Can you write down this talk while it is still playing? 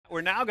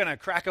we're now going to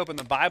crack open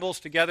the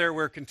Bibles together.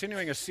 We're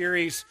continuing a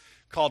series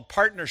called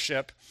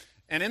Partnership.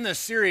 And in this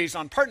series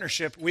on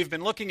partnership, we've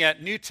been looking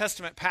at New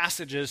Testament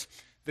passages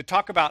that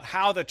talk about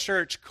how the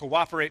church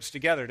cooperates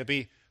together to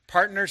be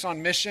partners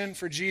on mission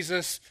for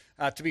Jesus,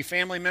 to be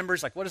family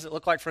members. Like, what does it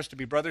look like for us to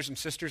be brothers and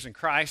sisters in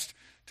Christ,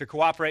 to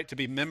cooperate, to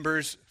be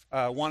members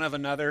one of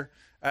another?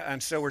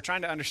 And so we're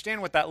trying to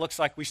understand what that looks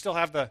like. We still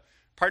have the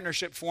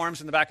partnership forms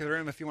in the back of the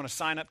room if you want to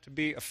sign up to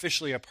be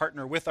officially a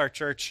partner with our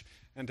church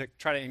and to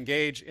try to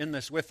engage in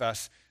this with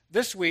us.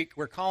 This week,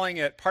 we're calling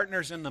it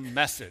Partners in the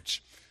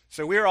Message.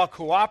 So we're all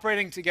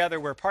cooperating together.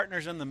 We're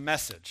partners in the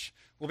message.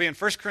 We'll be in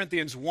 1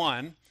 Corinthians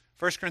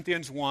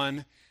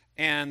 1,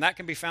 and that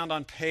can be found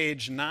on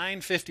page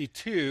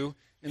 952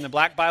 in the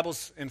black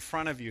Bibles in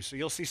front of you. So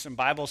you'll see some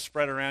Bibles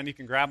spread around. You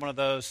can grab one of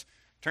those,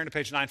 turn to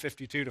page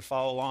 952 to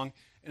follow along.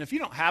 And if you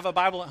don't have a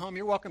Bible at home,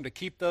 you're welcome to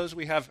keep those.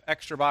 We have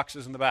extra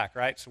boxes in the back,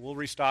 right? So we'll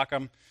restock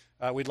them.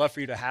 We'd love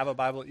for you to have a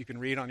Bible that you can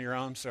read on your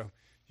own, so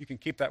you can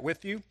keep that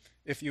with you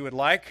if you would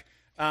like.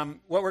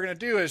 What we're going to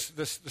do is,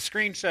 the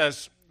screen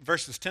says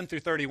verses 10 through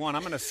 31.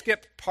 I'm going to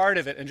skip part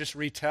of it and just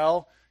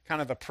retell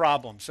kind of the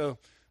problem. So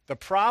the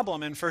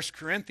problem in 1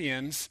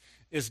 Corinthians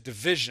is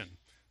division.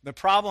 The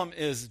problem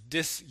is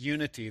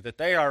disunity, that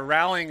they are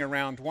rallying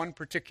around one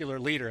particular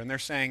leader, and they're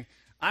saying,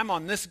 I'm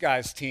on this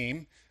guy's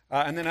team,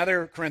 and then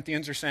other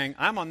Corinthians are saying,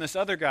 I'm on this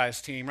other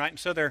guy's team, right? And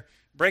so they're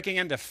breaking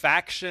into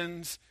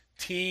factions,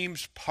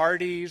 teams,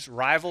 parties,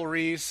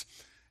 rivalries,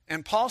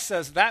 and Paul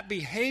says that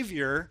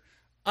behavior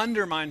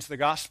undermines the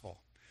gospel.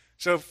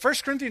 So 1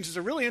 Corinthians is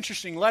a really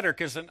interesting letter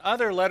because in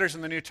other letters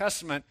in the New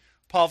Testament,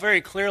 Paul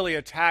very clearly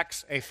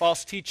attacks a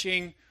false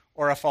teaching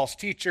or a false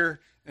teacher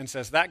and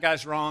says that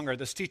guy's wrong or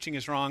this teaching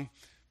is wrong.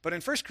 But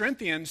in 1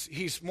 Corinthians,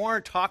 he's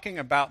more talking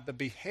about the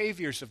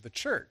behaviors of the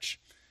church.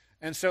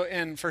 And so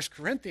in 1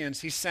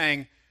 Corinthians, he's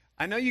saying,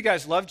 I know you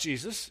guys love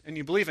Jesus and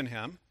you believe in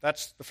him.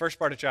 That's the first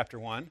part of chapter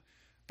 1.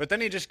 But then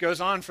he just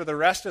goes on for the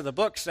rest of the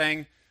book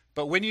saying,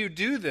 but when you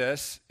do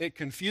this, it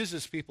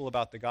confuses people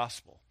about the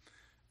gospel.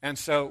 And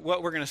so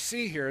what we're going to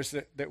see here is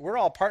that we're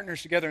all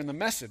partners together in the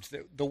message.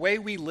 That the way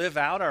we live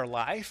out our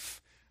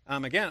life,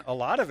 again, a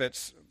lot of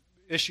it's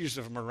issues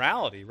of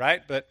morality,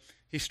 right? But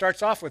he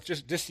starts off with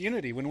just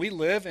disunity. When we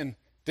live in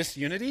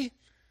disunity,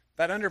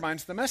 that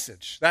undermines the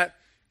message. That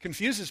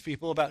confuses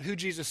people about who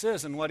Jesus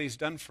is and what he's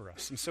done for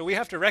us. And so we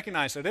have to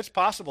recognize that it's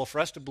possible for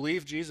us to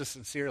believe Jesus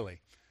sincerely,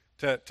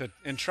 to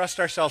entrust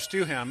ourselves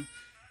to him,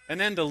 and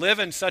then to live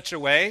in such a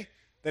way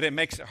that it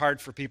makes it hard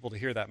for people to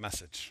hear that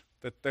message,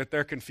 that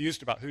they're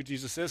confused about who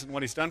Jesus is and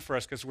what he's done for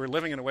us because we're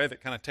living in a way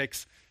that kind of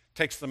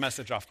takes the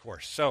message off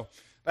course. So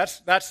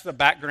that's the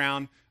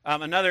background.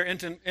 Another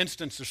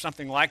instance of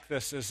something like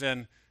this is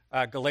in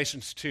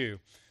Galatians 2.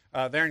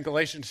 There in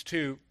Galatians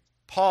 2,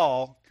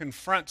 Paul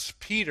confronts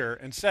Peter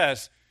and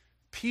says,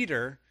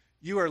 Peter,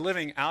 you are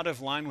living out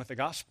of line with the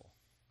gospel.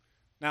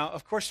 Now,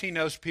 of course, he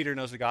knows Peter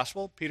knows the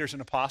gospel. Peter's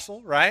an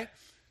apostle, right?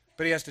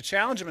 But he has to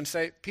challenge him and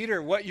say,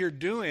 Peter, what you're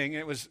doing,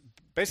 it was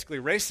basically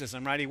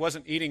racism, right? He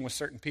wasn't eating with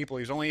certain people.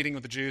 He was only eating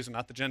with the Jews and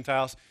not the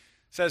Gentiles.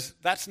 Says,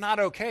 that's not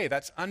okay.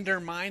 That's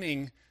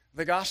undermining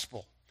the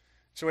gospel.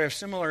 So we have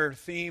similar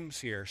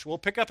themes here. So we'll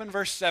pick up in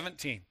verse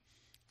 17.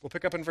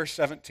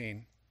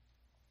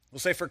 We'll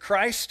say, for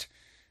Christ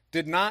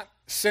did not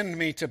send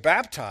me to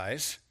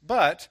baptize,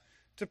 but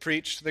to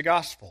preach the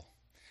gospel.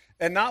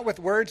 And not with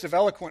words of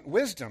eloquent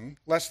wisdom,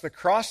 lest the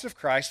cross of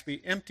Christ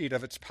be emptied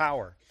of its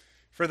power.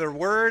 For the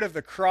word of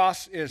the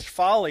cross is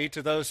folly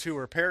to those who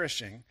are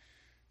perishing,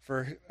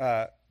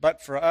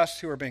 but for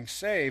us who are being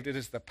saved, it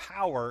is the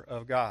power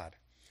of God.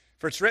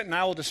 For it's written,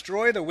 I will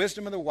destroy the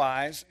wisdom of the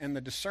wise, and the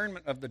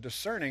discernment of the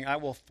discerning I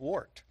will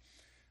thwart.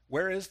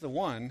 Where is the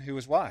one who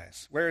is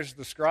wise? Where is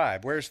the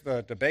scribe? Where is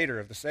the debater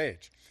of the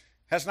sage?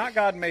 Has not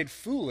God made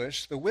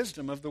foolish the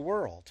wisdom of the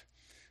world?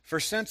 For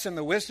since in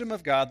the wisdom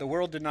of God the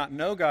world did not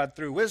know God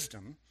through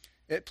wisdom,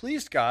 it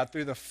pleased God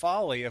through the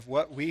folly of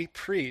what we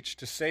preach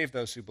to save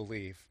those who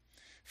believe.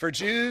 For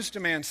Jews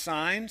demand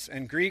signs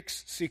and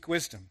Greeks seek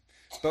wisdom.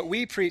 But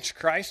we preach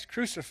Christ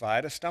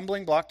crucified, a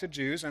stumbling block to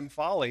Jews and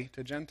folly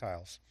to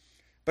Gentiles.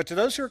 But to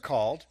those who are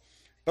called,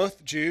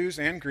 both Jews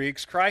and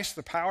Greeks, Christ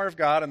the power of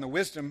God and the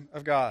wisdom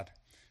of God.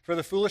 For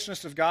the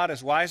foolishness of God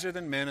is wiser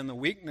than men, and the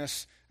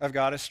weakness of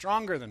God is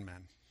stronger than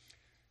men.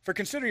 For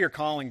consider your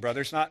calling,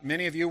 brothers. Not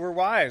many of you were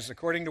wise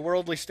according to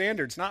worldly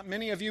standards. Not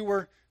many of you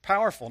were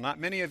powerful. Not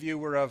many of you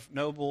were of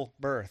noble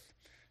birth.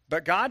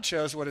 But God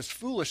chose what is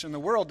foolish in the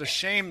world to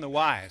shame the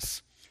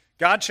wise.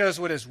 God chose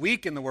what is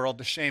weak in the world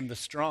to shame the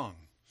strong.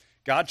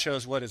 God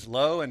chose what is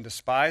low and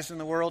despised in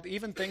the world,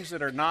 even things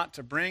that are not,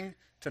 to bring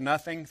to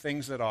nothing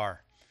things that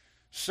are,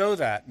 so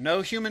that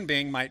no human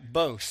being might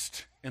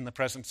boast in the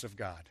presence of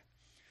God.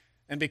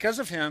 And because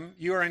of him,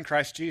 you are in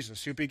Christ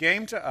Jesus, who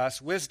became to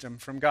us wisdom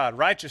from God,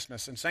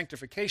 righteousness and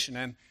sanctification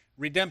and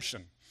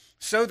redemption,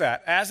 so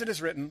that, as it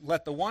is written,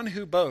 let the one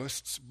who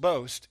boasts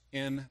boast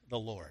in the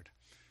Lord.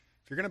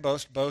 If you're going to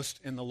boast, boast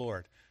in the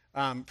Lord.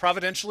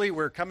 Providentially,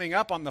 we're coming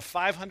up on the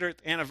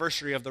 500th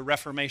anniversary of the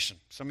Reformation.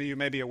 Some of you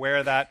may be aware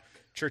of that,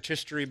 church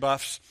history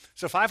buffs.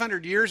 So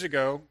 500 years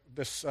ago,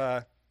 this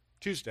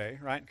Tuesday,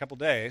 right, in a couple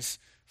days.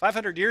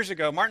 500 years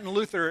ago, Martin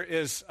Luther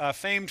is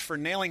famed for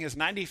nailing his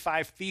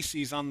 95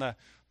 Theses on the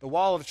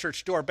wall of the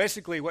church door.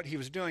 Basically, what he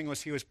was doing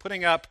was he was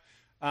putting up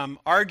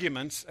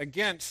arguments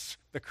against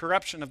the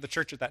corruption of the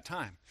church at that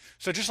time.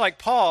 So just like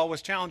Paul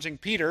was challenging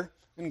Peter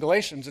in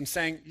Galatians and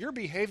saying, your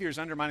behavior is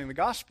undermining the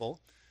gospel,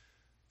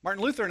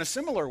 Martin Luther, in a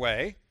similar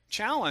way,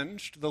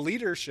 challenged the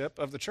leadership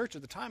of the church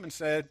at the time and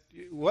said,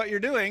 what you're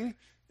doing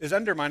is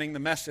undermining the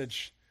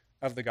message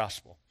of the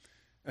gospel.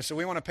 And so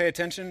we want to pay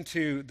attention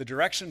to the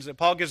directions that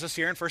Paul gives us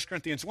here in 1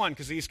 Corinthians 1,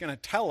 because he's going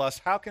to tell us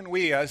how can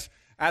we as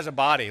a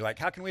body, like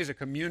how can we as a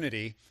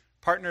community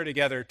partner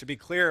together to be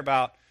clear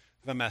about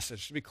the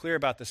message, to be clear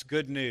about this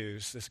good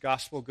news, this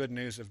gospel good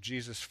news of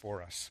Jesus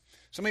for us.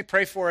 So let me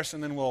pray for us,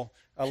 and then we'll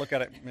look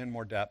at it in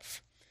more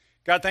depth.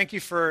 God, thank you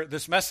for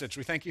this message.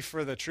 We thank you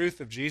for the truth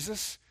of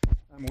Jesus.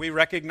 We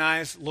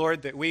recognize,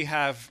 Lord, that we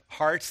have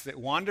hearts that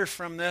wander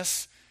from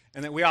this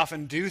and that we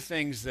often do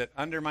things that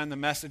undermine the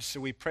message. So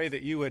we pray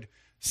that you would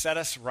set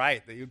us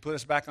right, that you would put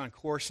us back on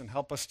course and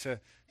help us to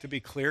be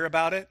clear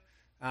about it.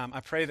 I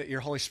pray that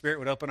your Holy Spirit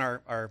would open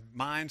our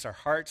minds, our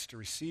hearts to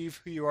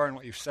receive who you are and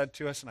what you've said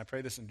to us. And I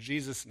pray this in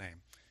Jesus'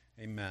 name.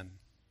 Amen.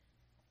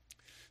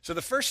 So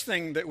the first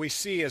thing that we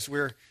see as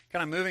we're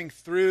kind of moving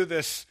through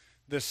this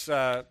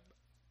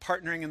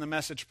partnering in the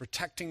message,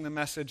 protecting the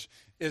message,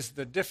 is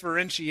the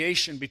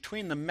differentiation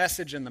between the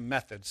message and the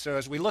method. So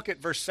as we look at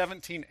verse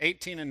 17,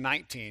 18, and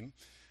 19,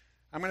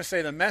 I'm going to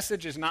say the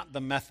message is not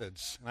the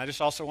methods. And I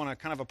just also want to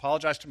kind of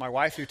apologize to my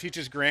wife who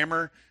teaches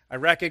grammar. I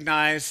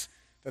recognize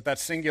that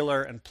that's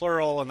singular and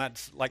plural, and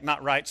that's like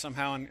not right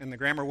somehow in the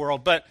grammar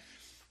world. But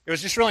it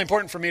was just really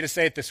important for me to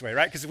say it this way,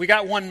 right? Because we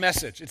got one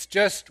message. It's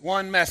just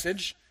one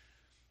message.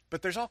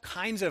 But there's all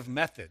kinds of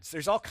methods.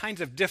 There's all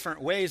kinds of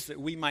different ways that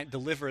we might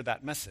deliver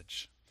that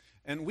message.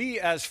 And we,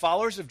 as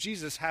followers of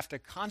Jesus, have to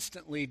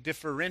constantly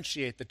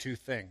differentiate the two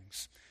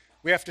things.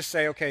 We have to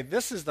say, okay,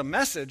 this is the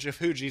message of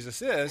who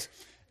Jesus is,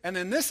 and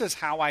then this is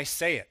how I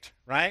say it,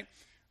 right?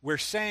 We're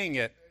saying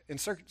it in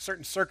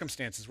certain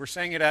circumstances. We're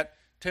saying it at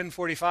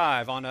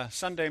 10:45 on a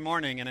Sunday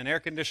morning in an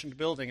air-conditioned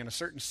building in a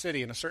certain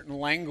city in a certain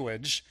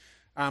language.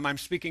 I'm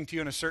speaking to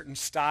you in a certain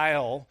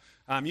style.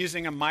 I'm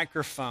using a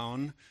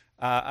microphone.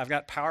 I've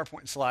got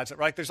PowerPoint slides.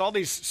 Right? There's all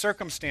these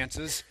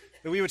circumstances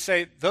that we would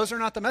say, those are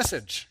not the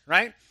message,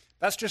 right?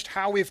 That's just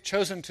how we've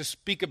chosen to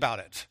speak about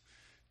it.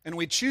 And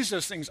we choose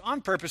those things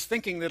on purpose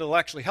thinking that it'll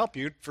actually help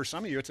you. For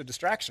some of you, it's a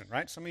distraction,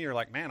 right? Some of you are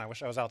like, man, I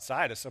wish I was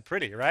outside. It's so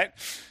pretty, right?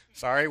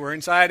 Sorry, we're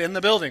inside in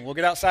the building. We'll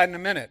get outside in a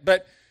minute.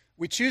 But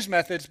we choose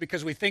methods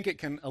because we think it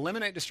can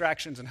eliminate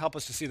distractions and help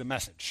us to see the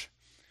message.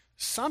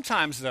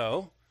 Sometimes,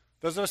 though,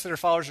 those of us that are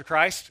followers of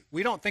Christ,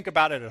 we don't think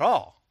about it at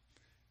all.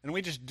 And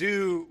we just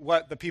do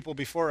what the people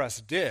before us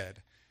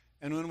did.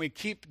 And when we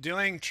keep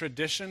doing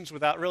traditions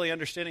without really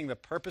understanding the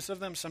purpose of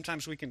them,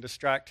 sometimes we can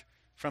distract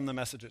from the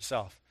message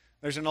itself.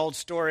 There's an old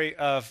story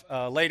of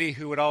a lady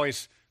who would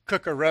always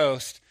cook a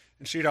roast,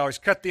 and she'd always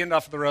cut the end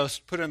off of the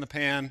roast, put it in the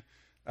pan,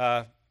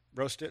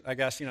 roast it, I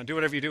guess, do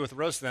whatever you do with the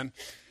roast then.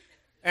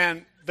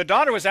 And the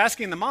daughter was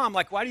asking the mom,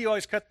 like, why do you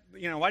always cut,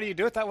 why do you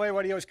do it that way?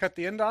 Why do you always cut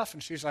the end off?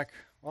 And she's like,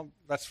 well,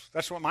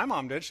 that's what my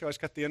mom did. She always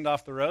cut the end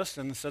off the roast.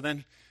 And so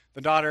then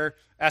the daughter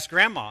asked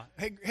Grandma,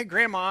 hey,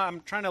 Grandma,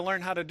 I'm trying to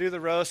learn how to do the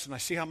roast, and I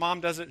see how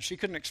Mom does it. She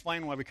couldn't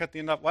explain why we cut the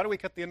end off. Why do we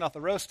cut the end off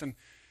the roast? And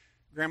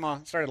Grandma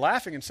started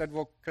laughing and said,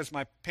 well, because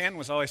my pan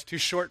was always too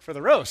short for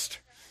the roast,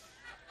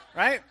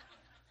 right?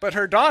 But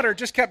her daughter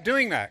just kept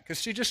doing that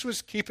because she just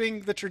was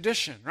keeping the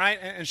tradition, right?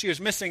 And she was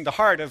missing the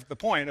heart of the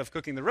point of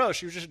cooking the roast.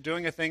 She was just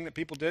doing a thing that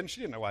people did, and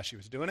she didn't know why she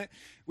was doing it.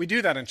 We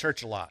do that in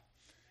church a lot.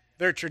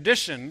 There are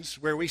traditions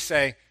where we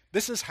say,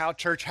 this is how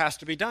church has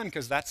to be done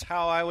because that's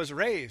how I was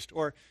raised,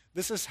 or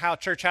this is how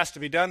church has to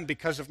be done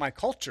because of my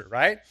culture,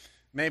 right?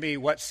 Maybe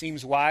what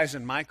seems wise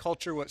in my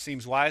culture, what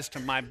seems wise to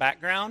my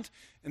background,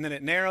 and then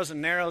it narrows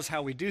and narrows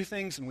how we do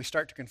things, and we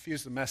start to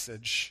confuse the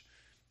message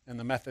and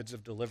the methods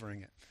of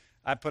delivering it.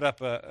 I put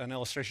up an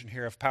illustration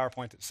here of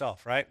PowerPoint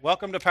itself, right?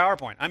 Welcome to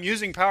PowerPoint. I'm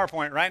using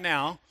PowerPoint right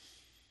now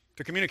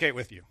to communicate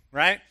with you,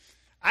 right?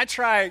 I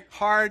try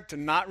hard to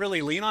not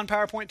really lean on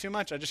PowerPoint too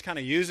much. I just kind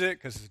of use it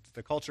because it's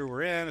the culture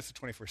we're in. It's the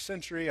 21st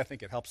century. I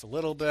think it helps a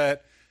little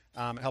bit.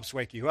 It helps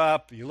wake you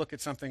up. You look at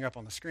something up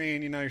on the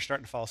screen, you're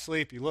starting to fall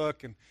asleep. You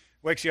look and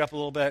wakes you up a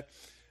little bit.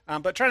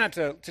 But try not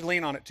to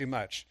lean on it too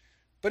much.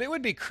 But it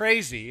would be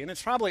crazy, and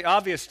it's probably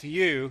obvious to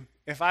you,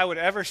 if I would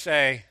ever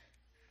say,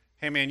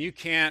 hey, man, you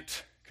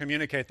can't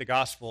communicate the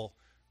gospel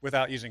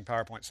without using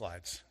PowerPoint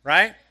slides,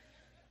 right?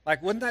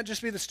 Like, wouldn't that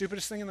just be the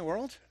stupidest thing in the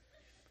world?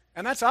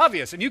 And that's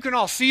obvious, and you can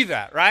all see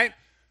that, right?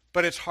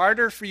 But it's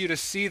harder for you to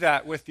see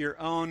that with your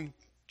own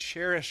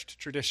cherished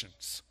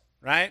traditions,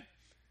 right?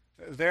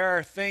 There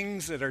are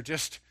things that are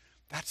just,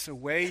 that's the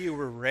way you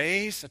were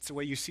raised, that's the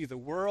way you see the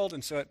world,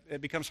 and so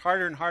it becomes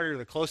harder and harder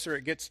the closer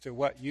it gets to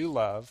what you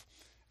love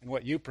and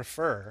what you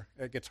prefer.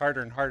 It gets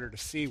harder and harder to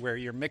see where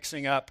you're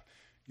mixing up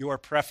your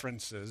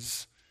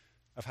preferences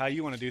of how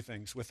you want to do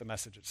things with the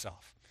message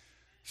itself.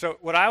 So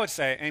what I would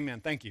say, amen,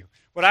 thank you.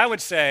 What I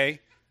would say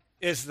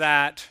is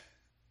that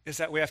is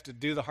that we have to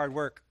do the hard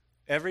work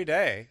every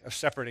day of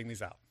separating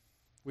these out.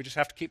 We just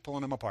have to keep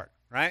pulling them apart,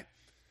 right?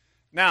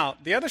 Now,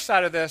 the other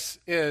side of this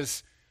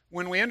is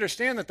when we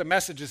understand that the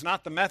message is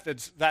not the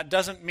methods, that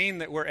doesn't mean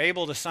that we're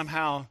able to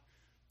somehow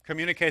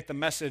communicate the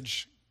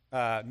message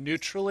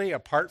neutrally,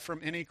 apart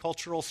from any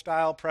cultural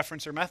style,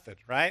 preference, or method,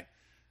 right?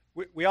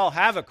 We all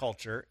have a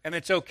culture, and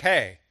it's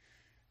okay.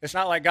 It's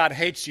not like God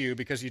hates you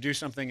because you do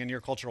something in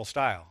your cultural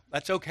style.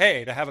 That's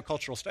okay to have a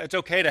cultural style. It's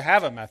okay to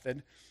have a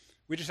method.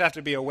 We just have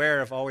to be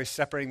aware of always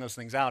separating those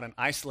things out and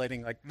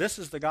isolating, like, this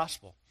is the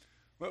gospel.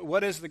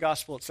 What is the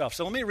gospel itself?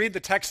 So let me read the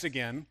text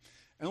again, and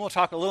then we'll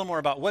talk a little more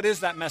about what is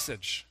that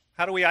message.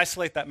 How do we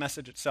isolate that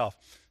message itself?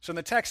 So in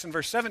the text in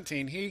verse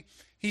 17,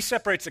 he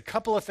separates a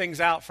couple of things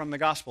out from the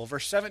gospel.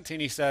 Verse 17,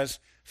 he says,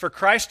 "For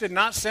Christ did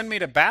not send me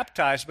to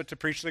baptize, but to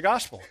preach the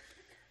gospel."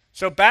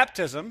 So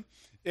baptism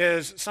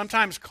is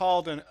sometimes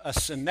called a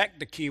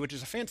synecdoche, which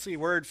is a fancy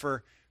word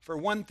for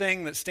one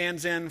thing that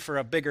stands in for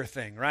a bigger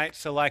thing, right?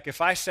 So like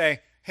if I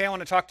say, hey, I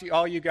want to talk to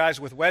all you guys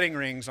with wedding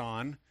rings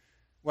on,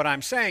 what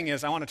I'm saying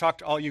is I want to talk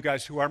to all you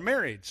guys who are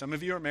married. Some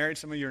of you are married,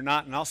 some of you are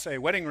not, and I'll say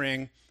wedding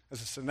ring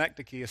as a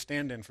synecdoche, a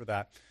stand-in for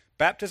that.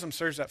 Baptism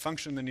serves that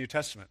function in the New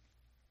Testament.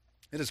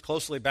 It is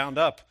closely bound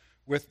up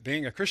with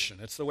being a Christian.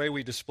 It's the way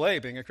we display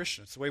being a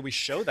Christian. It's the way we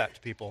show that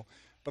to people.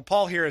 But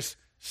Paul here is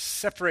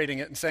separating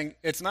it and saying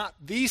it's not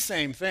the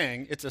same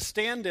thing. It's a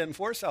stand-in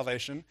for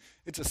salvation.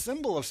 It's a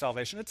symbol of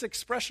salvation. It's an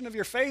expression of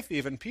your faith,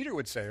 even, Peter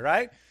would say,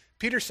 right?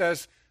 Peter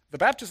says the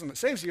baptism that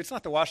saves you, it's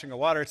not the washing of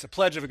water. It's a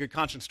pledge of a good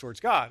conscience towards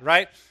God,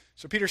 right?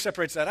 So Peter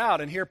separates that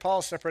out, and here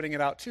Paul's separating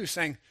it out too,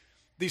 saying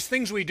these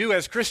things we do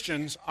as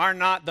Christians are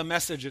not the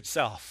message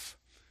itself.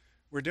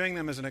 We're doing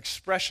them as an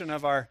expression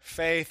of our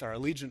faith, our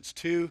allegiance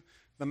to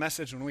the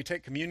message. When we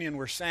take communion,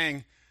 we're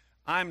saying,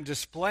 I'm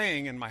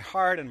displaying in my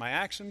heart and my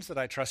actions that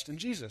I trust in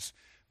Jesus.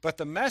 But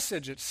the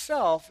message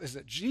itself is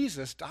that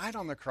Jesus died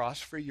on the cross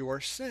for your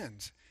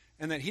sins,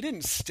 and that he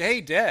didn't stay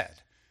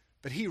dead,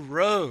 but he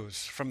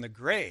rose from the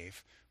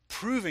grave,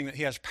 proving that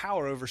he has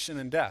power over sin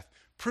and death,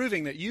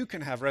 proving that you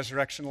can have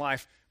resurrection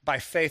life by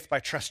faith, by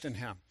trust in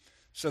him.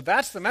 So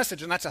that's the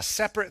message, and that's a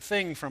separate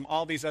thing from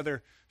all these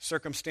other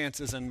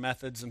circumstances and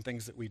methods and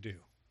things that we do.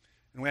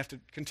 And we have to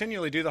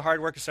continually do the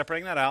hard work of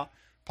separating that out.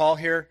 Paul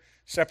here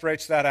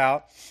separates that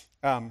out.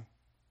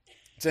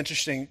 It's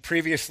interesting.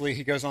 Previously,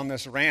 he goes on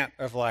this rant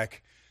of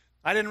like,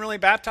 I didn't really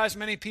baptize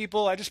many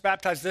people. I just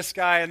baptized this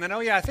guy. And then, oh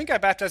yeah, I think I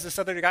baptized this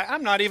other guy.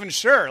 I'm not even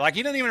sure. Like,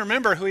 he doesn't even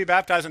remember who he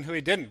baptized and who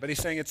he didn't. But he's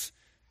saying it's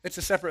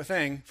a separate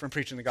thing from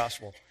preaching the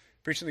gospel.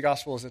 Preaching the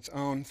gospel is its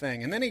own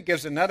thing. And then he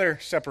gives another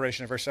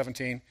separation in verse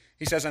 17.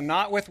 He says, and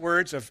not with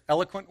words of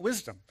eloquent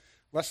wisdom,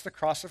 lest the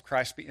cross of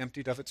Christ be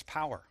emptied of its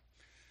power.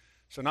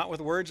 So not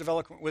with words of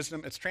eloquent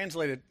wisdom. It's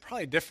translated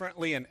probably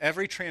differently in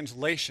every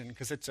translation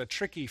because it's a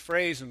tricky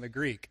phrase in the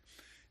Greek.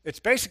 It's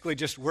basically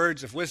just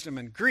words of wisdom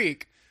in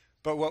Greek,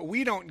 but what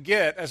we don't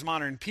get as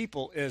modern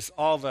people is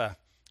all the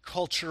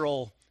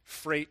cultural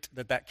freight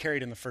that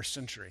carried in the first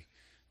century.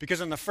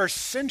 Because in the first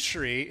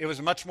century, it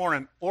was much more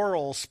an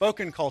oral,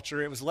 spoken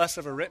culture. It was less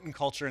of a written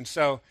culture. And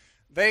so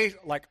they,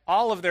 like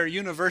all of their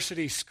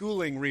university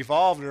schooling,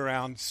 revolved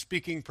around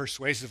speaking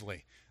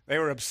persuasively. They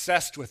were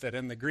obsessed with it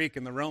in the Greek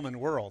and the Roman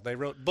world. They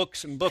wrote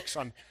books and books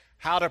on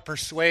how to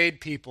persuade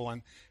people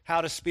and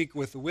how to speak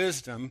with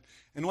wisdom.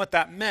 And what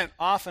that meant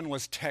often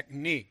was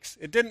techniques.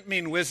 It didn't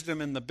mean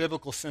wisdom in the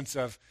biblical sense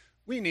of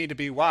we need to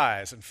be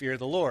wise and fear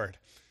the Lord.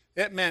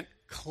 It meant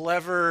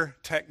clever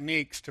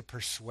techniques to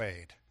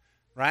persuade.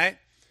 Right?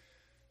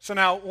 So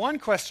now one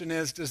question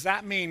is, does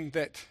that mean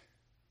that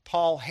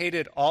Paul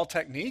hated all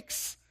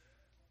techniques?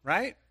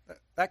 Right?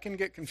 That can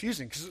get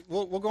confusing because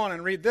we'll go on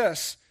and read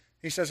this.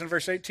 He says in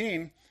verse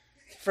 18,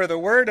 for the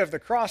word of the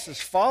cross is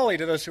folly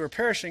to those who are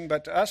perishing,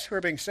 but to us who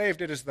are being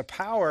saved it is the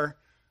power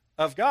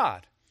of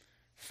God.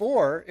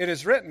 For it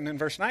is written in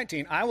verse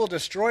 19, I will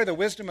destroy the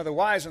wisdom of the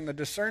wise and the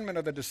discernment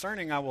of the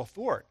discerning I will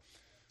thwart.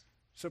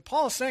 So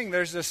Paul is saying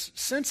there's this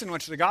sense in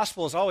which the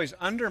gospel is always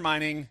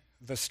undermining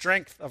the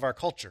strength of our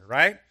culture,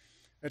 right?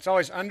 It's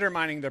always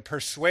undermining the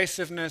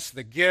persuasiveness,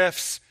 the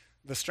gifts,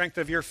 the strength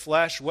of your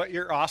flesh, what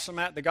you're awesome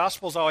at. The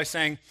gospel is always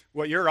saying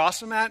what you're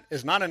awesome at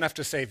is not enough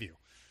to save you.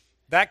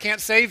 That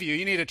can't save you.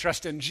 You need to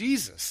trust in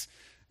Jesus.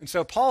 And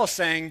so Paul is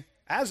saying,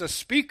 as a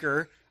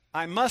speaker,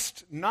 I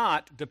must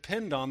not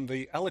depend on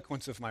the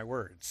eloquence of my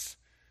words,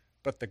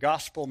 but the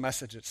gospel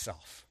message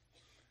itself.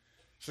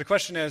 So the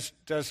question is,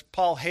 does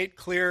Paul hate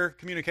clear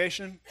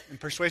communication and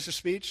persuasive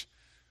speech?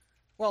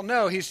 Well,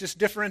 no, he's just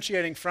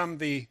differentiating from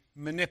the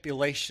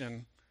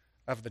manipulation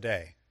of the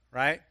day,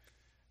 right?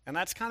 And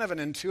that's kind of an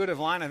intuitive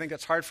line. I think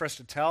that's hard for us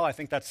to tell. I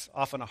think that's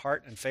often a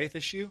heart and faith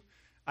issue.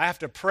 I have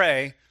to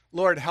pray,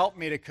 Lord, help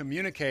me to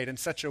communicate in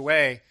such a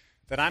way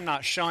that I'm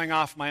not showing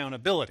off my own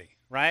ability,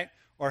 right?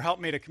 Or help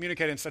me to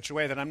communicate in such a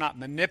way that I'm not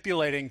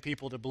manipulating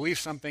people to believe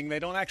something they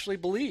don't actually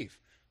believe.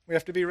 We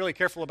have to be really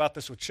careful about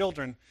this with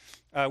children.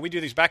 We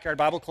do these backyard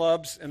Bible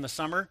clubs in the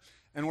summer,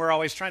 and we're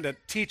always trying to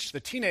teach the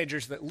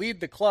teenagers that lead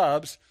the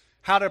clubs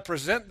how to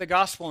present the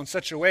gospel in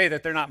such a way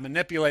that they're not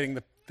manipulating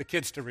the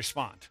kids to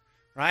respond,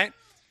 right?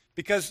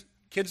 Because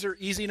kids are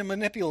easy to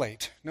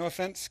manipulate. No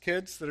offense,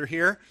 kids that are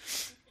here.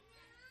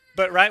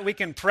 But, right, we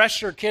can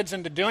pressure kids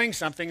into doing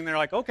something, and they're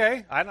like,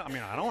 okay, I don't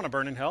want to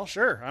burn in hell.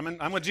 Sure,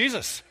 I'm with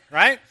Jesus,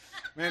 right?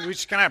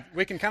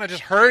 We can kind of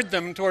just herd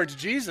them towards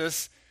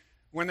Jesus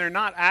when they're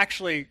not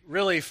actually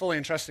really fully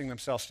entrusting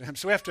themselves to him.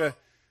 So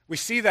we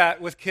see that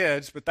with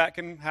kids, but that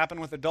can happen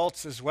with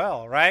adults as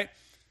well, right?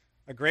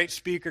 A great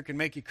speaker can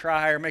make you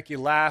cry or make you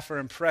laugh or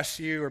impress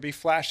you or be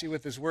flashy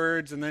with his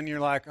words, and then you're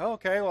like, oh,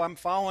 okay, well, I'm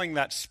following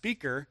that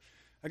speaker.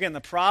 Again,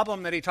 the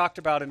problem that he talked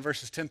about in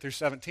verses 10 through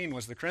 17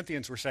 was the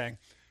Corinthians were saying,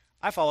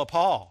 I follow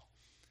Paul.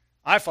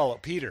 I follow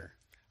Peter.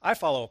 I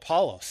follow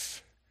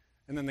Apollos.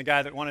 And then the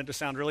guy that wanted to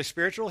sound really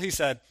spiritual, he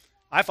said,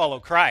 I follow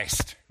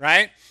Christ,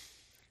 right?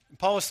 And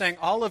Paul was saying,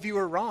 all of you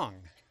are wrong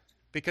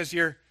because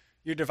you're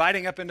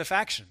dividing up into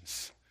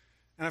factions.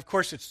 And of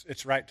course,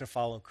 it's right to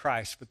follow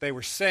Christ, but they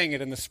were saying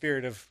it in the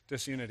spirit of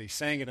disunity,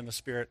 saying it in the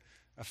spirit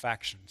of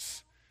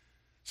factions.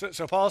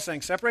 So Paul is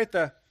saying, separate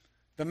the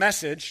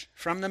message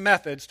from the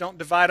methods. Don't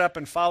divide up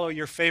and follow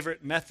your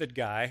favorite method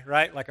guy,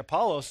 right? Like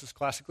Apollos is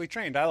classically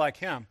trained. I like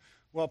him.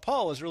 Well,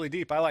 Paul is really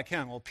deep. I like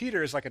him. Well,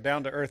 Peter is like a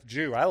down-to-earth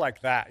Jew. I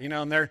like that.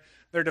 And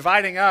they're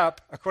dividing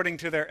up according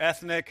to their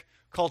ethnic,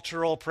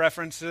 cultural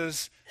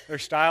preferences, their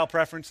style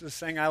preferences,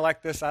 saying, I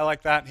like this, I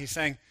like that. And he's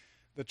saying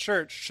the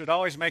church should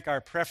always make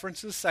our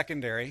preferences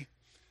secondary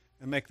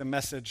and make the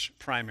message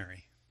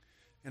primary.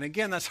 And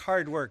again, that's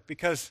hard work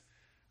because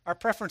our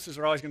preferences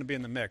are always going to be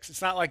in the mix.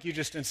 It's not like you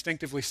just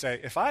instinctively say,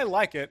 if I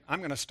like it, I'm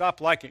going to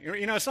stop liking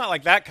it. It's not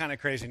like that kind of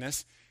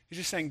craziness. He's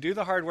just saying, do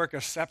the hard work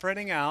of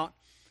separating out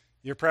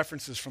your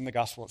preferences from the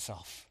gospel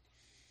itself.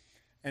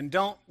 And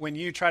when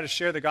you try to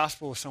share the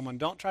gospel with someone,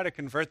 don't try to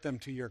convert them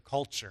to your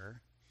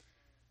culture.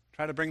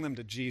 Try to bring them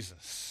to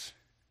Jesus.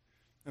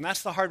 And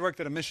that's the hard work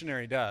that a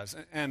missionary does.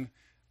 And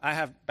I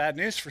have bad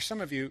news for some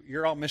of you.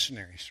 You're all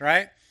missionaries,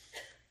 right?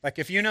 Like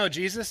if you know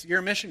Jesus, you're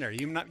a missionary.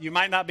 You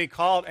might not be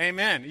called,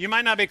 amen. You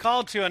might not be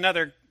called to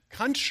another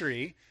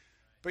country,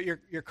 but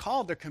you're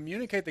called to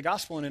communicate the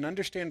gospel in an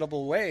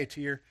understandable way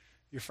to your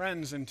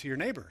friends and to your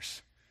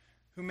neighbors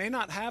who may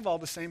not have all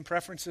the same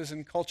preferences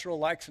and cultural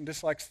likes and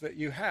dislikes that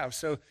you have.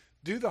 So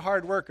do the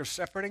hard work of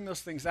separating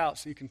those things out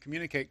so you can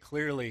communicate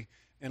clearly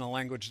in a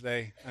language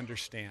they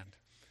understand.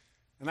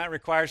 And that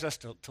requires us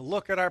to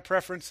look at our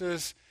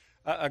preferences.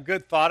 A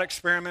good thought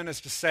experiment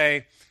is to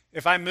say,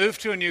 if I move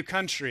to a new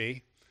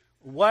country,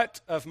 what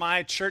of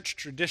my church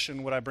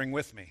tradition would I bring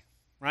with me,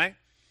 right?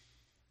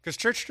 Because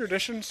church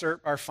traditions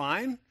are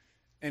fine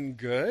and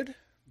good.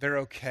 They're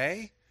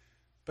okay.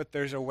 But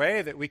there's a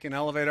way that we can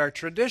elevate our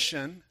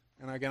tradition.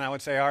 And again, I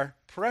would say our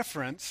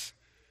preference.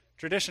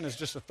 Tradition is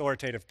just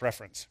authoritative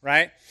preference,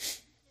 right?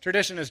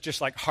 Tradition is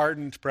just like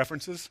hardened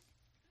preferences.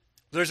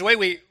 There's a way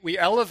we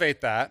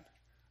elevate that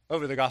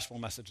over the gospel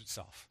message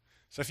itself.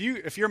 So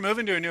if you're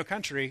moving to a new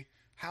country,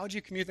 how would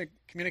you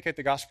communicate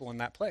the gospel in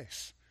that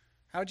place?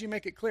 How would you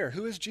make it clear?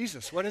 Who is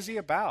Jesus? What is he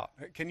about?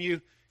 Can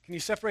you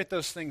separate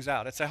those things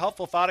out? It's a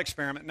helpful thought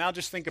experiment. Now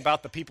just think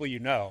about the people you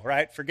know,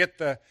 right? Forget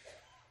the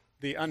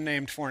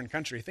unnamed foreign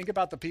country. Think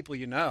about the people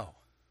you know.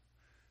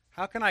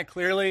 How can I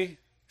clearly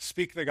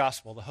speak the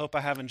gospel, the hope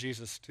I have in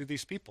Jesus, to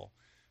these people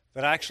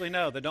that I actually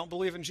know, that don't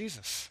believe in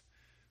Jesus,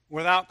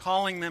 without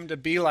calling them to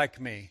be like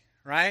me,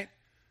 right?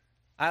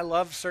 I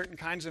love certain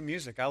kinds of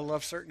music. I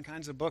love certain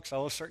kinds of books. I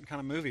love certain kind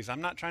of movies.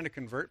 I'm not trying to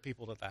convert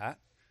people to that.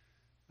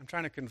 I'm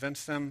trying to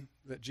convince them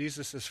that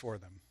Jesus is for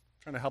them.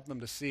 I'm trying to help them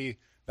to see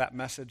that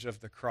message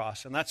of the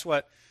cross. And that's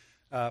what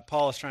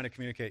Paul is trying to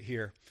communicate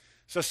here.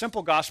 So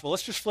simple gospel.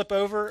 Let's just flip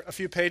over a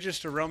few pages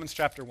to Romans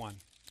chapter 1.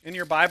 In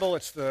your Bible,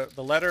 it's the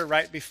letter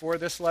right before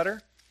this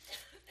letter.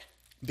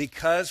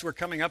 Because we're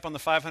coming up on the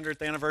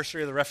 500th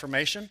anniversary of the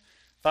Reformation,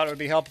 thought it would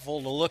be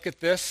helpful to look at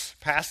this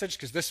passage,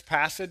 because this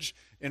passage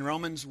in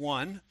Romans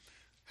 1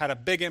 had a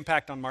big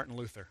impact on Martin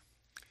Luther.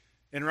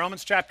 In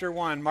Romans chapter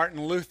 1,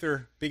 Martin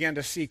Luther began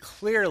to see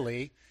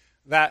clearly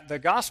that the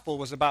gospel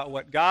was about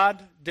what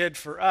God did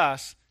for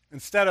us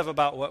instead of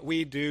about what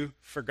we do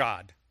for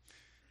God.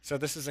 So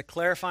this is a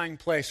clarifying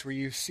place where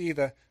you see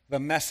the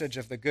message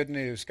of the good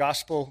news.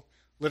 Gospel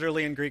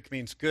literally in Greek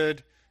means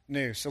good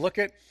news. So look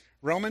at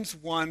Romans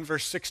 1,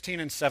 verse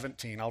 16 and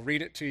 17. I'll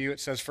read it to you. It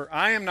says, "For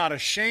I am not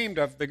ashamed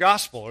of the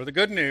gospel," or the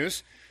good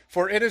news,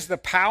 "for it is the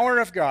power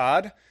of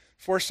God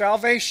for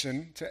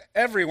salvation to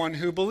everyone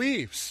who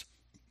believes."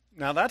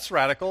 Now that's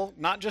radical,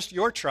 not just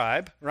your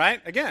tribe,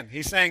 right? Again,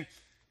 he's saying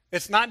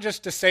it's not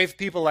just to save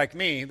people like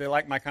me, they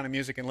like my kind of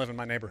music and live in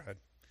my neighborhood.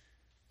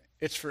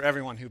 It's for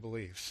everyone who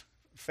believes.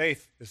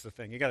 Faith is the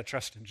thing. You got to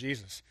trust in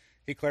Jesus.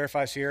 He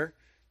clarifies here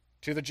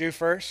to the Jew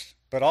first,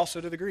 but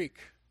also to the Greek.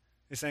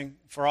 He's saying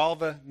for all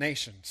the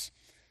nations.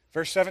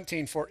 Verse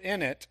 17, "For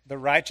in it the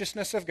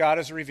righteousness of God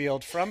is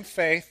revealed from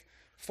faith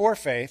for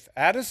faith,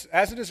 as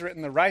it is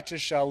written, the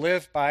righteous shall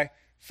live by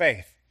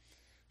faith."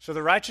 So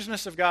the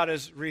righteousness of God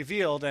is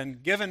revealed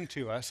and given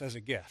to us as a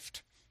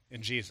gift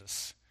in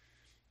Jesus.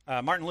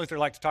 Martin Luther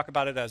liked to talk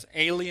about it as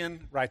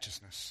alien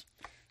righteousness.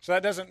 So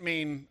that doesn't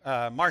mean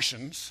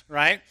Martians,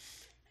 right?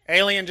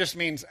 Alien just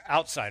means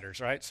outsiders,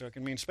 right? So it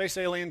can mean space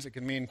aliens. It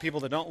can mean people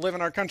that don't live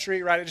in our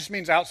country, right? It just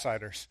means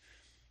outsiders.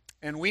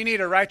 And we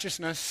need a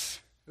righteousness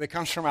that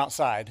comes from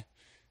outside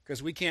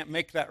because we can't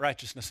make that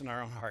righteousness in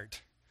our own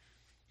heart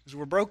because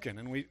we're broken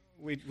and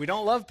we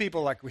don't love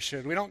people like we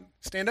should. We don't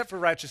stand up for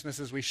righteousness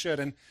as we should.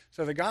 And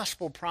so the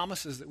gospel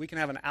promises that we can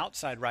have an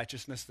outside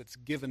righteousness that's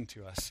given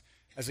to us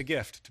as a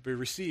gift to be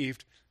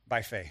received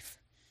by faith.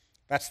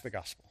 That's the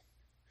gospel.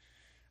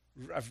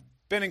 I've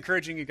been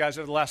encouraging you guys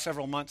over the last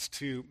several months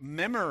to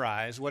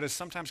memorize what is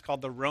sometimes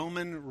called the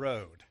Roman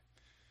Road.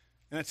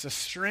 And it's a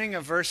string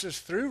of verses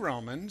through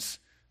Romans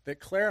that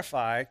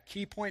clarify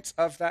key points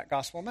of that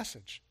gospel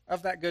message,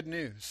 of that good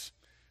news.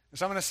 And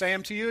so I'm going to say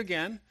them to you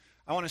again.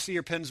 I want to see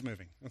your pens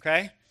moving,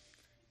 okay?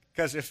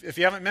 Because if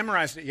you haven't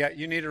memorized it yet,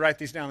 you need to write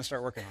these down and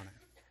start working on it.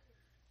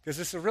 Because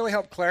this will really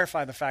help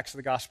clarify the facts of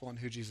the gospel and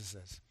who Jesus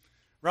is.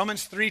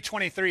 Romans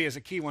 3:23 is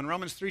a key one.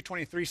 Romans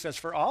 3:23 says,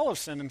 "For all have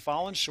sinned and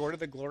fallen short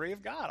of the glory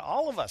of God."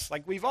 All of us,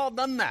 like we've all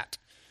done that.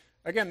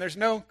 Again, there's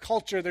no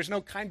culture, there's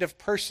no kind of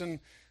person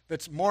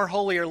that's more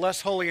holy or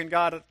less holy in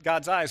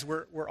God's eyes.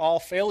 We're all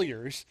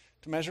failures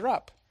to measure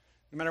up,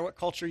 no matter what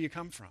culture you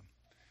come from.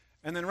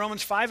 And then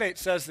Romans 5:8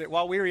 says that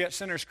while we were yet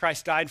sinners,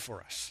 Christ died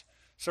for us.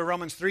 So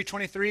Romans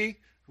 3:23,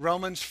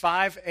 Romans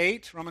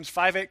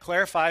 5:8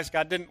 clarifies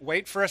God didn't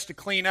wait for us to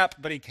clean up,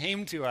 but he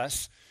came to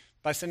us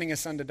by sending his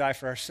son to die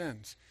for our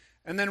sins.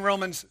 And then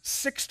Romans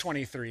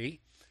 6:23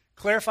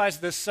 clarifies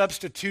this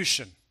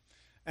substitution.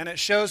 And it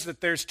shows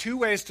that there's two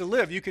ways to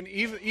live. You can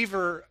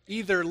either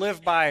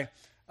live by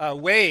a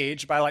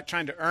wage, by like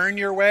trying to earn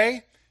your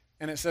way,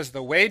 and it says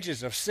the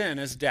wages of sin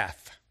is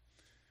death.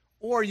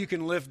 Or you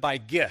can live by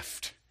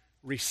gift,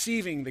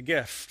 receiving the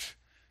gift.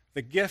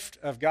 The gift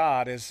of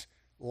God is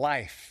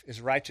life,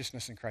 is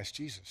righteousness in Christ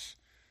Jesus.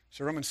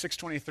 So Romans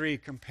 6:23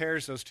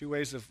 compares those two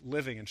ways of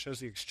living and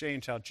shows the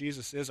exchange, how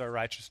Jesus is our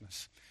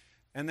righteousness.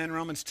 And then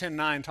Romans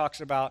 10:9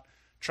 talks about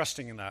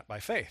trusting in that by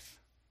faith.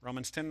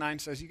 Romans 10:9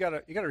 says you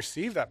got to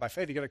receive that by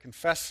faith. You got to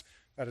confess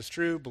that is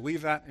true,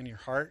 believe that in your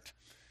heart.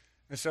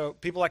 And so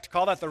people like to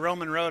call that the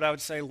Roman road. I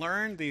would say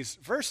learn these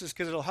verses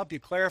because it'll help you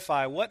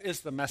clarify what is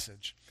the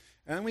message.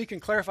 And then when you can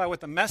clarify what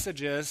the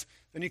message is,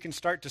 then you can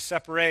start to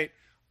separate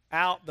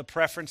out the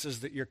preferences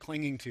that you're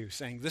clinging to,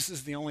 saying this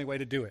is the only way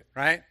to do it,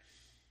 right?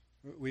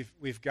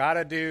 We've got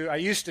to do, I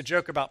used to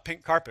joke about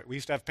pink carpet. We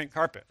used to have pink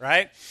carpet,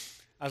 right?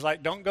 I was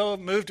like, don't go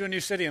move to a new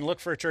city and look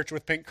for a church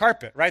with pink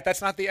carpet, right?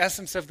 That's not the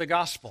essence of the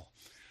gospel.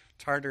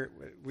 It's harder,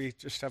 we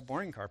just have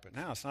boring carpet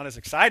now. It's not as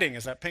exciting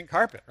as that pink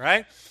carpet,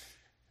 right?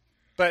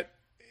 But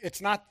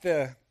it's not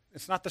the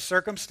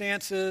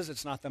circumstances,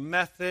 it's not the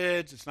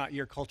methods, it's not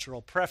your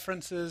cultural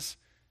preferences.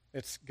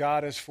 It's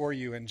God is for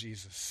you in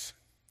Jesus.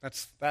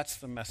 That's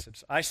the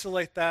message.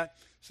 Isolate that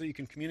so you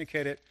can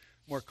communicate it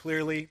more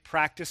clearly.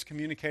 Practice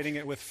communicating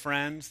it with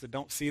friends that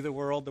don't see the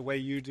world the way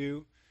you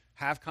do.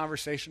 Have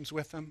conversations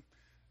with them.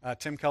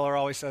 Tim Keller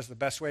always says the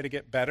best way to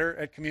get better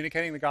at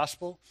communicating the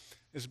gospel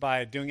is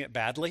by doing it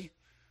badly.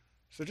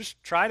 So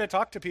just try to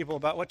talk to people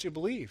about what you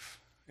believe,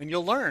 and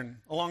you'll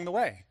learn along the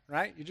way,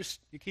 right?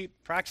 You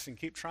keep practicing,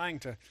 keep trying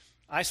to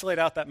isolate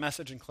out that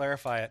message and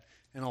clarify it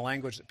in a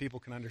language that people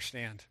can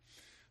understand.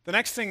 The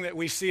next thing that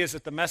we see is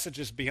that the message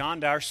is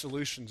beyond our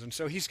solutions. And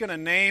so he's going to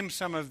name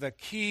some of the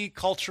key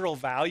cultural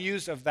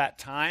values of that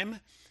time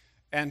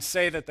and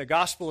say that the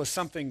gospel is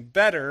something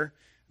better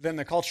than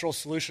the cultural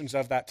solutions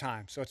of that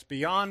time. So it's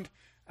beyond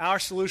our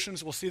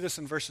solutions. We'll see this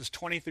in verses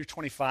 20 through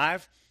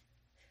 25.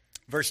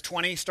 Verse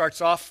 20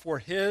 starts off for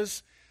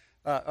his,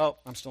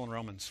 I'm still in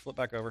Romans. Flip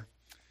back over.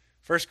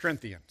 1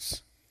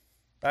 Corinthians.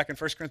 Back in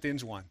 1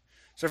 Corinthians 1.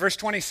 So verse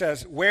 20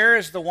 says, "Where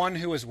is the one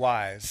who is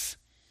wise?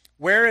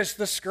 Where is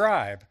the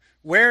scribe?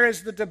 Where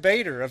is the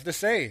debater of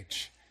this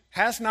age?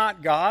 Has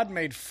not God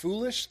made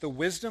foolish the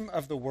wisdom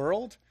of the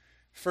world?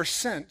 For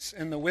since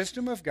in the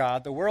wisdom of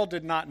God the world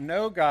did not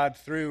know God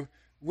through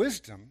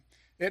wisdom,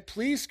 it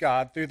pleased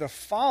God through the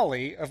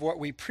folly of what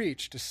we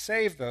preach to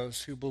save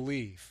those who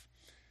believe.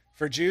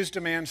 For Jews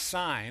demand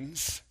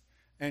signs,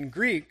 and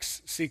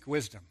Greeks seek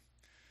wisdom."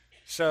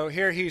 So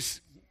here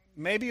he's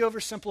maybe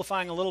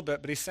oversimplifying a little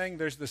bit, but he's saying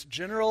there's this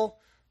general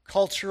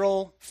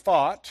cultural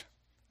thought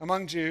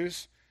among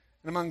Jews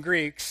and among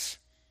Greeks.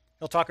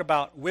 He'll talk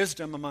about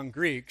wisdom among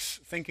Greeks,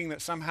 thinking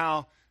that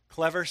somehow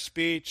clever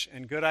speech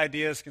and good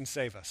ideas can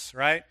save us,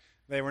 right?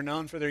 They were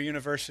known for their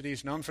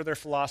universities, known for their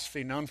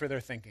philosophy, known for their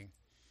thinking.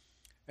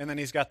 And then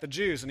he's got the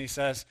Jews, and he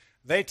says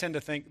they tend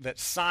to think that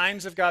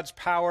signs of God's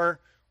power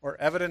or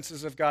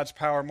evidences of God's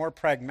power, more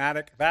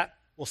pragmatic, that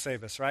will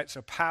save us, right?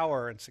 So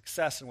power and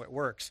success and what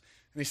works.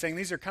 And he's saying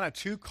these are kind of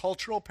two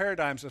cultural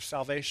paradigms of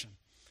salvation.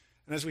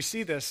 And as we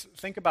see this,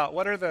 think about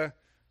what are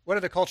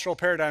the cultural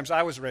paradigms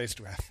I was raised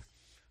with?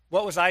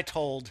 What was I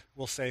told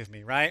will save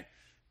me, right?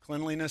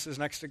 Cleanliness is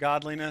next to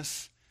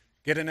godliness.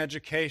 Get an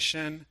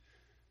education.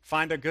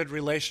 Find a good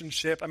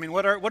relationship. I mean,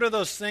 what are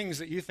those things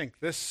that you think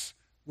this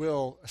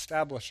will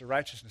establish a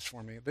righteousness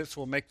for me? This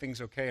will make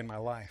things okay in my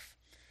life.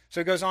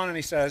 So he goes on and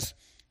he says,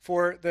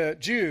 for the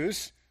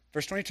Jews,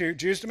 verse 22,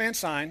 Jews demand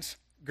signs,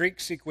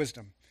 Greeks seek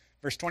wisdom.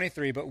 Verse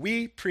 23, but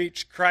we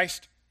preach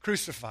Christ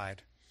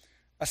crucified,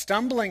 a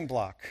stumbling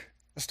block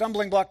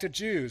to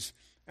Jews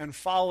and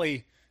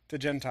folly to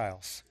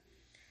Gentiles.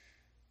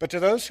 But to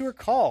those who are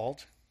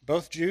called,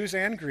 both Jews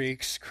and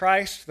Greeks,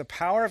 Christ, the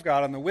power of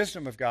God and the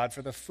wisdom of God,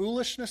 for the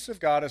foolishness of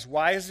God is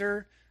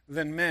wiser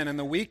than men, and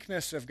the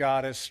weakness of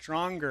God is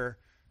stronger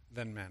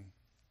than men.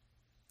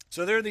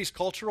 So there are these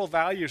cultural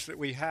values that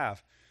we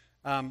have.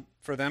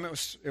 For them,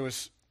 it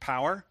was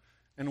power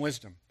and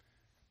wisdom.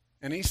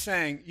 And he's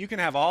saying, you can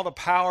have all the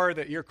power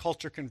that your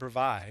culture can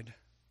provide,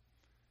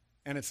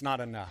 and it's not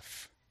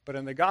enough. But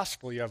in the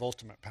gospel, you have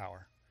ultimate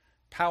power.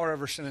 Power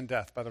over sin and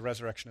death by the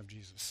resurrection of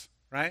Jesus,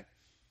 right? And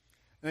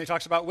then he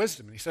talks about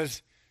wisdom. And he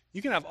says,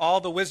 you can have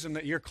all the wisdom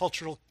that your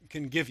culture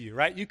can give you,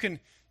 right? You can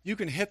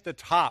hit the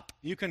top.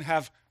 You can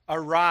have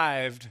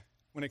arrived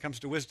when it comes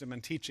to wisdom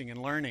and teaching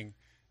and learning. And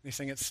he's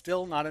saying it's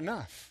still not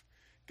enough.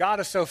 God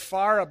is so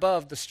far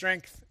above the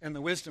strength and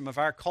the wisdom of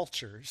our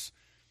cultures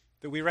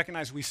that we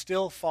recognize we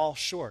still fall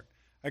short.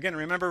 Again,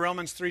 remember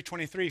Romans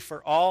 3:23,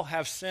 for all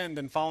have sinned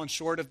and fallen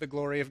short of the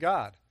glory of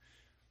God.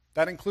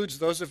 That includes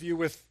those of you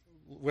with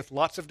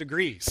lots of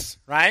degrees,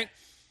 right?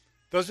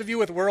 Those of you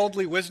with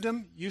worldly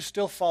wisdom, you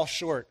still fall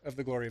short of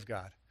the glory of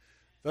God.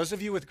 Those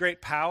of you with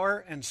great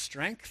power and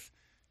strength,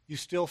 you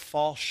still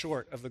fall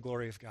short of the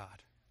glory of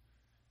God.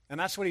 And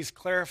that's what he's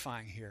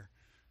clarifying here.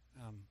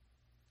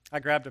 I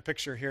grabbed a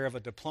picture here of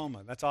a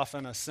diploma. That's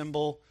often a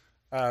symbol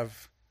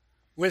of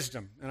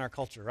wisdom in our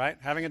culture, right?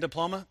 Having a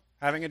diploma,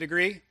 having a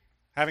degree,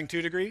 having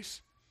 2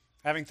 degrees,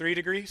 having 3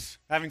 degrees,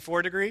 having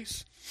 4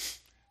 degrees.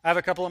 I have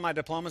a couple of my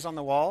diplomas on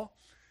the wall.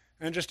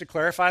 And just to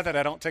clarify that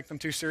I don't take them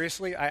too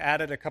seriously, I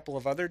added a couple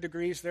of other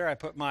degrees there. I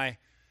put my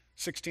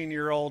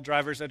 16-year-old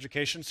driver's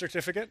education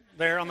certificate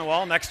there on the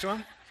wall next to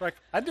him. It's like,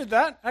 I did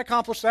that. I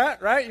accomplished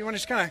that, right? You want to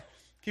just kind of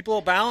keep a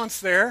little balance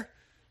there.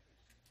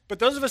 But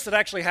those of us that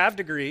actually have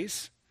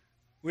degrees,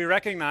 we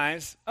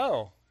recognize,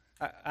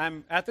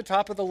 I'm at the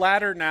top of the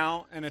ladder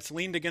now, and it's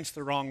leaned against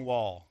the wrong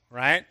wall,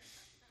 right?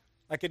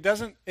 Like it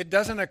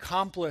doesn't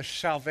accomplish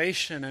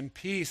salvation and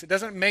peace. It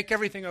doesn't make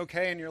everything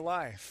okay in your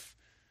life.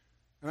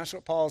 And that's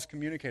what Paul is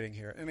communicating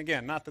here. And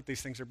again, not that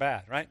these things are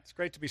bad, right? It's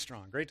great to be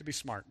strong, great to be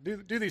smart.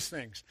 Do these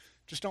things.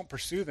 Just don't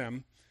pursue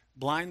them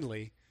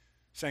blindly,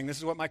 saying, this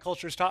is what my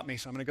culture has taught me,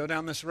 so I'm going to go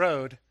down this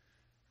road.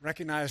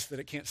 Recognize that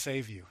it can't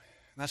save you.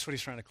 And that's what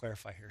he's trying to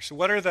clarify here. So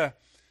what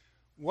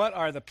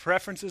are the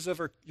preferences of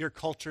your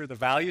culture, the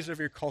values of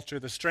your culture,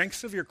 the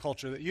strengths of your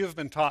culture that you have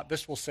been taught,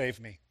 this will save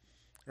me,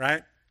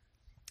 right?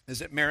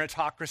 Is it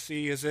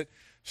meritocracy? Is it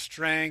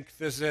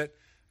strength? Is it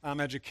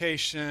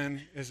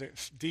education? Is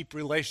it deep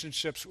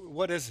relationships?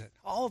 What is it?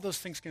 All of those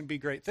things can be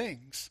great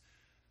things,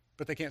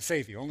 but they can't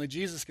save you. Only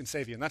Jesus can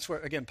save you. And that's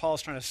what, again, Paul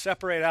is trying to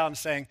separate out and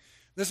saying,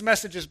 this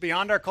message is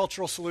beyond our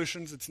cultural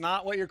solutions. It's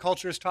not what your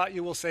culture has taught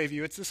you will save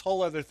you. It's this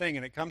whole other thing,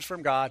 and it comes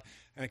from God,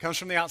 and it comes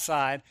from the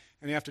outside,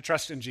 and you have to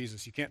trust in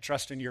Jesus. You can't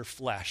trust in your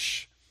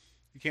flesh.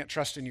 You can't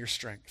trust in your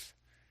strength.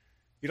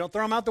 You don't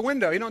throw them out the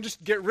window. You don't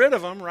just get rid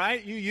of them,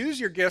 right? You use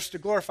your gifts to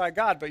glorify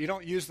God, but you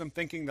don't use them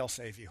thinking they'll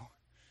save you.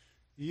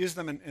 You use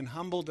them in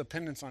humble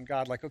dependence on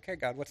God, like, okay,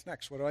 God, what's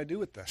next? What do I do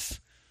with this?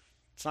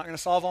 It's not going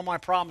to solve all my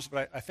problems,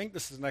 but I think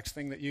this is the next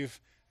thing that you've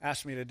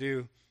asked me to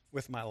do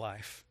with my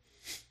life.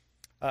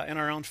 In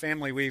our own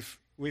family, we've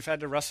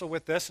had to wrestle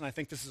with this, and I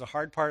think this is a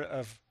hard part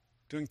of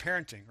doing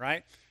parenting,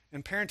 right?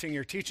 In parenting,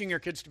 you're teaching your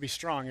kids to be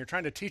strong. You're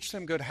trying to teach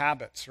them good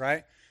habits,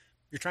 right?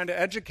 You're trying to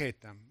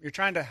educate them. You're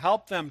trying to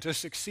help them to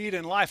succeed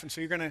in life, and so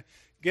you're going to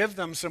give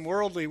them some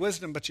worldly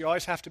wisdom, but you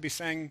always have to be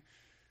saying,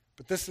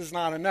 but this is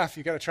not enough.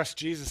 You've got to trust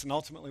Jesus, and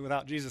ultimately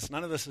without Jesus,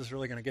 none of this is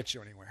really going to get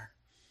you anywhere.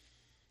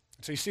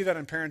 And so you see that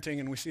in parenting,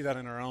 and we see that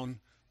in our own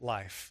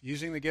life,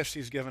 using the gifts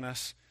he's given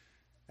us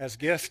as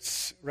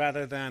gifts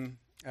rather than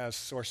as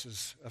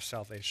sources of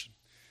salvation.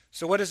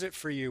 So what is it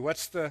for you?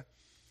 What's the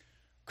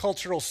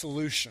cultural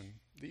solution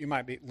that you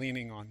might be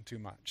leaning on too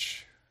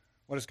much?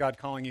 What is God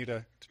calling you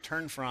to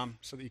turn from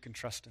so that you can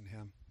trust in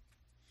him?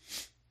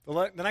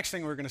 The next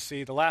thing we're going to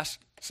see, the last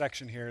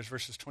section here, is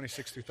verses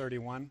 26 through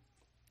 31.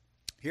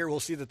 Here we'll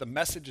see that the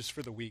message is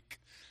for the weak.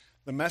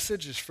 The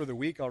message is for the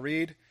weak. I'll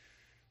read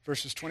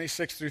verses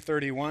 26 through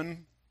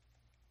 31.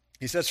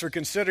 He says, "For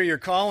consider your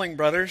calling,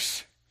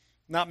 brothers.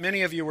 Not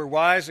many of you were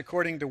wise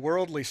according to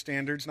worldly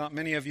standards. Not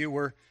many of you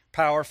were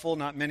powerful.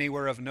 Not many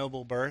were of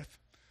noble birth."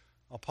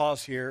 I'll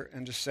pause here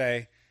and just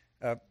say,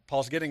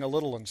 Paul's getting a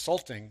little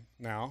insulting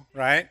now,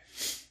 right?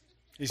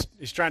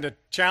 He's trying to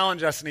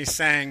challenge us, and he's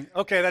saying,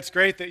 okay, that's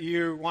great that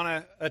you want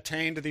to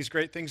attain to these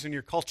great things in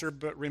your culture,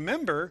 but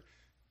remember,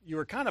 you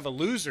were kind of a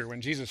loser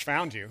when Jesus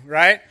found you,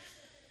 right?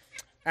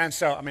 And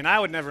so, I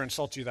would never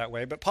insult you that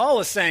way, but Paul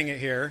is saying it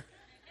here,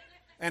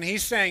 and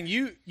he's saying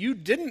you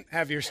didn't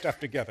have your stuff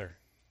together.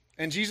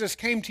 And Jesus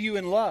came to you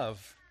in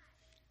love.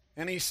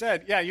 And he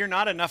said, yeah, you're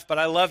not enough, but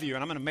I love you,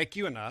 and I'm going to make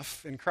you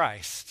enough in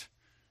Christ.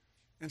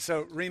 And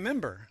so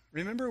remember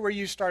where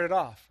you started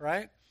off,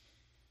 right?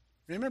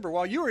 Remember,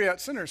 while you were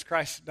yet sinners,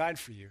 Christ died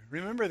for you.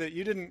 Remember that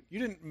you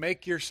didn't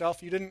make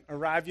yourself, you didn't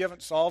arrive, you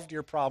haven't solved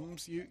your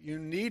problems. You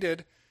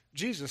needed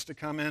Jesus to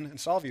come in and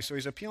solve you. So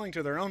he's appealing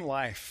to their own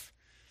life.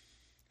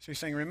 So he's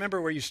saying,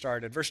 remember where you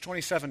started. Verse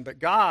 27, but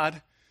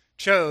God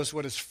chose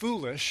what is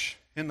foolish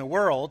in the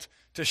world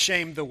to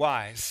shame the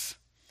wise.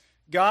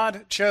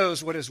 God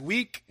chose what is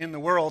weak in the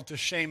world to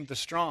shame the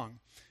strong.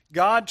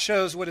 God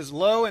chose what is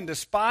low and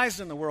despised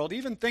in the world,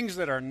 even things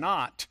that are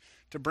not,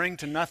 to bring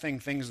to nothing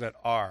things that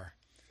are,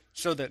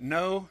 so that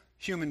no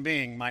human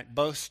being might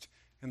boast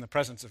in the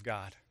presence of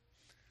God.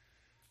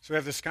 So we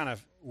have this kind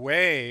of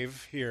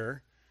wave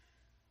here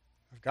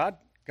of God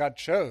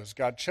chose,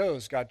 God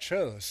chose, God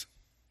chose.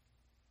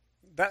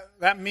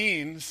 That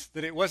means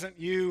that it wasn't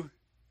you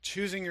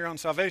choosing your own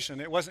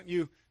salvation. It wasn't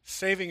you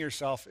saving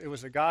yourself. It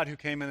was a God who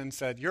came in and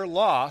said, you're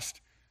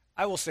lost,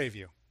 I will save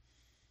you.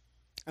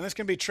 And this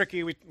can be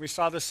tricky. We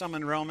saw this some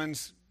in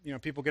Romans. You know,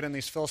 people get in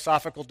these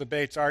philosophical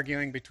debates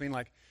arguing between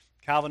like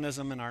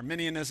Calvinism and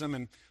Arminianism.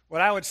 And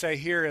what I would say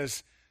here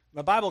is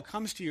the Bible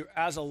comes to you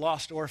as a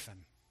lost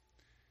orphan.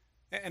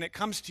 And it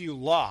comes to you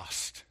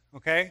lost,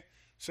 okay?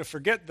 So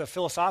forget the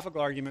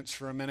philosophical arguments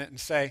for a minute and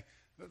say,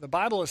 the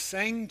Bible is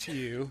saying to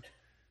you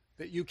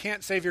that you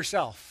can't save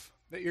yourself,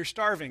 that you're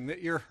starving,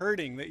 that you're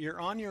hurting, that you're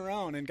on your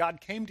own, and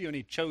God came to you and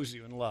he chose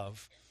you in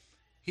love.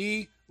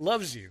 He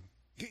loves you.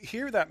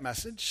 Hear that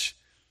message.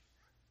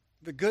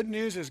 The good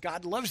news is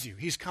God loves you.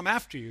 He's come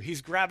after you.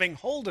 He's grabbing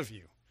hold of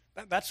you.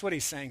 That's what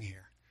he's saying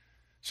here.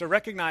 So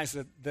recognize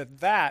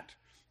that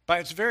by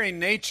its very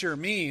nature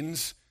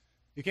means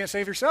you can't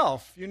save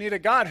yourself. You need a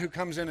God who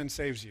comes in and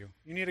saves you.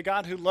 You need a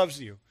God who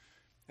loves you.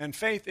 And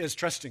faith is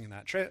trusting in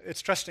that.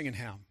 It's trusting in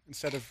him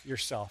instead of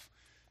yourself.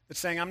 It's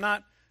saying, I'm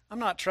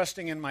not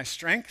trusting in my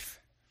strength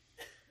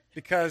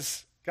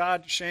because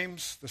God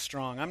shames the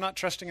strong. I'm not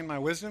trusting in my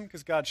wisdom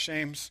because God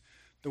shames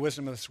the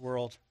wisdom of this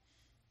world.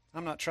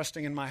 I'm not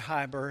trusting in my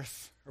high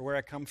birth or where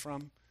I come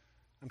from.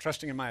 I'm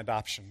trusting in my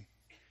adoption,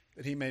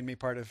 that he made me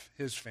part of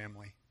his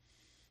family,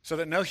 so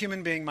that no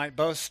human being might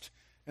boast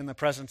in the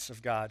presence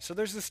of God. So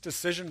there's this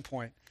decision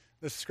point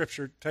this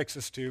scripture takes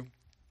us to.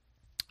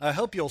 I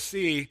hope you'll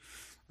see,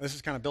 this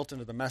is kind of built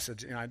into the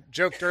message. You know, I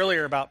joked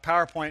earlier about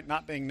PowerPoint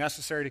not being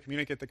necessary to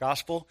communicate the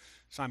gospel,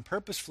 so I'm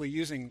purposefully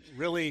using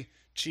really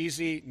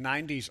cheesy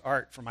 90s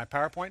art for my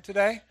PowerPoint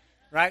today,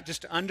 right?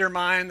 Just to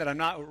undermine that I'm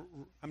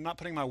not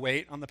putting my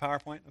weight on the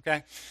PowerPoint,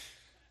 okay?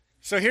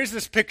 So here's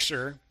this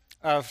picture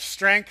of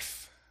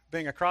strength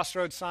being a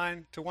crossroads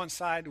sign to one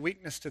side,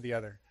 weakness to the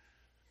other.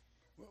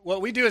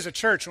 What we do as a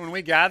church, when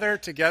we gather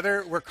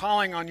together, we're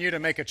calling on you to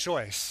make a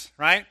choice,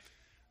 right?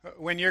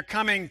 When you're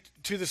coming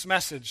to this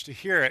message to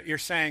hear it, you're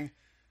saying,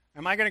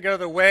 am I going to go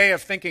the way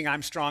of thinking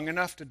I'm strong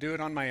enough to do it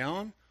on my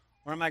own?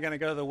 Or am I going to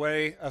go the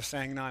way of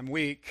saying, no, I'm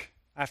weak,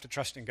 I have to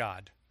trust in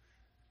God?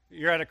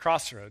 You're at a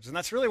crossroads. And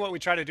that's really what we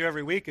try to do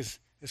every week is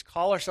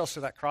call ourselves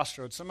to that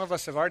crossroads. Some of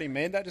us have already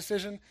made that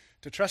decision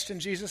to trust in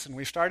Jesus, and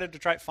we've started to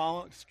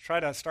try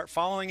to start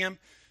following him.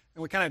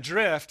 And we kind of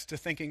drift to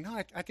thinking,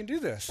 no, I can do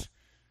this.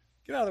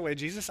 Get out of the way,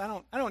 Jesus. I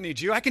don't need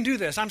you. I can do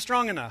this. I'm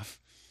strong enough.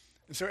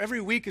 And so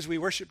every week as we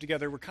worship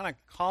together, we're kind of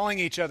calling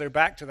each other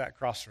back to that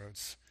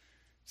crossroads,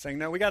 saying,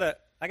 no, I got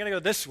to go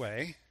this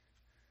way,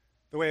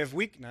 the way of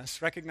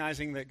weakness,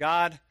 recognizing that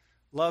God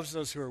loves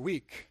those who are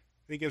weak.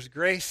 He gives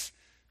grace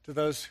to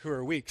those who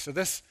are weak. So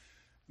this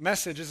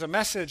message is a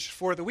message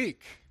for the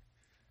weak.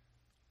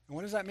 And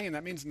what does that mean?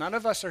 That means none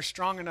of us are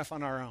strong enough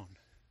on our own.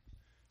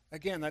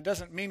 Again, that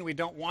doesn't mean we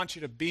don't want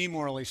you to be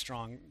morally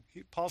strong.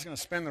 Paul's going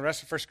to spend the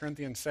rest of 1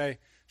 Corinthians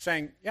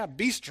saying, yeah,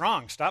 be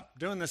strong. Stop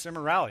doing this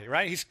immorality,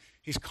 right?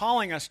 He's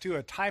calling us to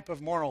a type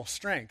of moral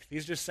strength.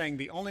 He's just saying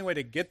the only way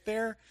to get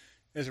there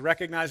is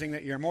recognizing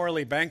that you're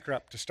morally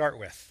bankrupt to start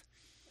with.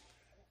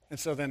 And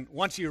so then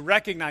once you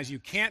recognize you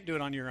can't do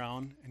it on your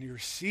own and you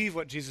receive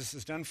what Jesus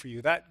has done for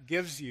you, that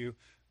gives you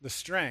the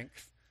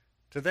strength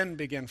to then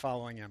begin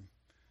following him.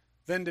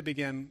 Then to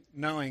begin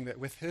knowing that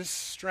with his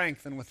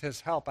strength and with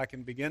his help, I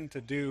can begin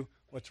to do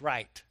what's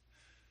right.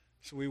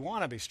 So we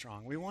want to be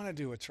strong. We want to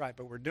do what's right,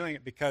 but we're doing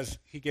it because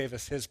he gave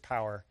us his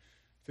power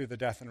through the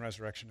death and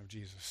resurrection of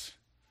Jesus.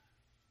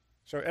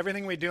 So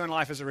everything we do in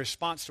life is a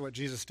response to what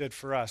Jesus did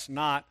for us,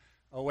 not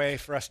a way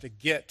for us to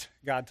get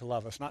God to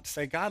love us, not to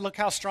say, God, look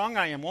how strong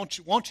I am.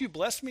 Won't you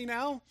bless me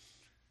now?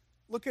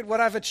 Look at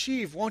what I've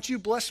achieved. Won't you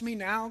bless me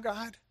now,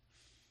 God?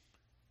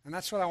 And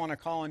that's what I want to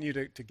call on you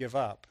to give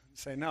up.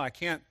 Say, no, I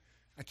can't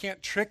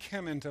trick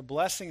him into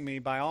blessing me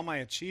by all my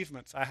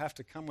achievements. I have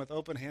to come with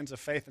open hands of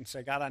faith and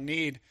say, God, I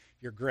need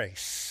your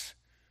grace.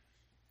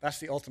 That's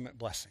the ultimate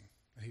blessing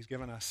that he's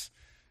given us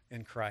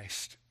in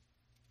Christ.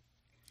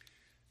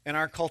 In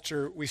our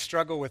culture, we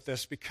struggle with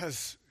this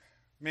because,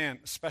 man,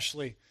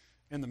 especially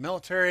in the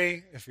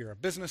military, if you're a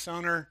business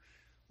owner,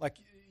 like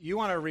you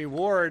want to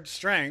reward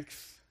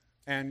strength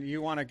and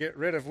you want to get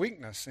rid of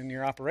weakness in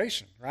your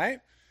operation, right?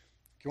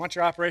 You want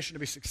your operation to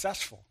be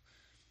successful.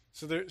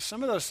 So there's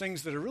some of those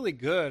things that are really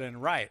good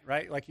and right?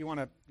 Like you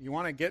want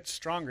to get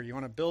stronger. You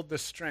want to build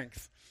this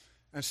strength.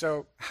 And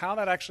so how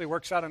that actually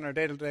works out in our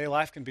day-to-day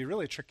life can be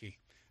really tricky.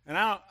 And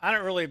I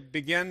don't really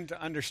begin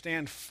to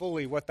understand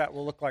fully what that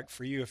will look like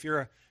for you if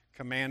you're a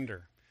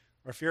commander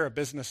or if you're a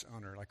business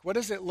owner, like what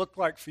does it look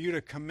like for you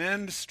to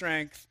commend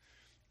strength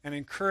and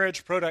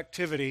encourage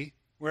productivity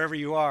wherever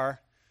you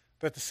are,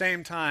 but at the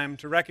same time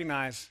to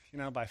recognize,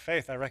 by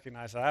faith, I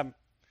recognize that I'm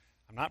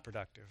not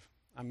productive.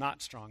 I'm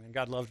not strong, and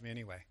God loved me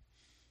anyway.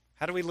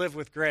 How do we live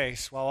with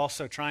grace while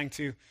also trying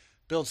to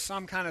build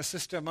some kind of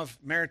system of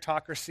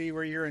meritocracy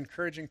where you're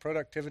encouraging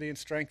productivity and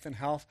strength and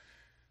health?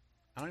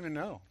 I don't even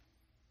know.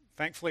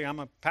 Thankfully, I'm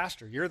a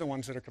pastor. You're the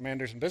ones that are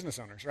commanders and business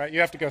owners, right? You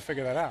have to go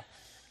figure that out.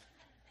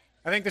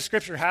 I think the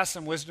scripture has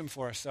some wisdom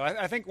for us. So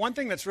I think one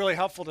thing that's really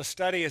helpful to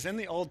study is in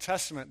the Old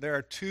Testament, there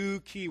are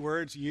two key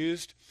words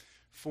used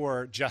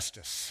for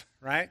justice,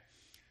 right?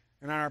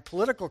 And in our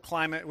political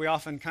climate, we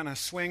often kind of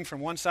swing from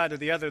one side to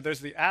the other.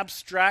 There's the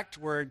abstract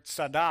word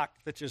sadak,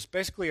 which is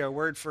basically a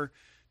word for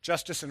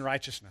justice and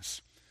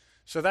righteousness.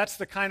 So that's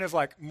the kind of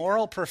like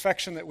moral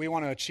perfection that we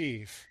want to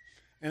achieve.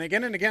 And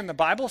again, the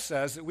Bible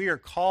says that we are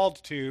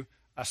called to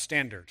a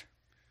standard.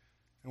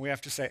 And we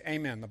have to say,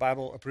 amen. The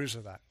Bible approves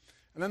of that.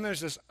 And then there's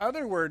this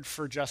other word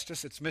for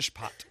justice, it's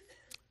mishpat.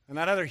 And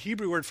that other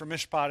Hebrew word for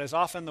mishpat is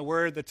often the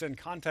word that's in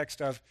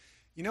context of,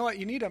 you know what,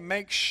 you need to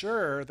make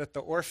sure that the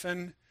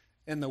orphan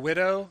and the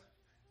widow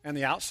and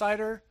the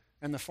outsider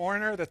and the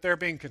foreigner, that they're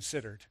being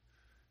considered,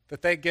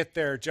 that they get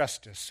their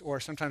justice, or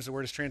sometimes the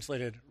word is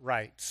translated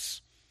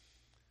rights.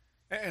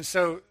 And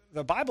so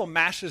the Bible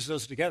mashes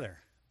those together.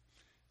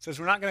 It says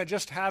we're not going to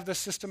just have this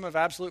system of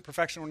absolute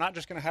perfection. We're not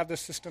just going to have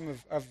this system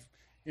of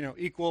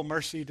equal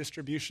mercy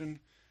distribution.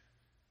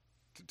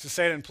 To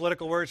say it in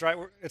political words, right?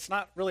 It's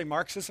not really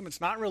Marxism. It's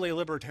not really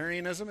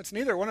libertarianism. It's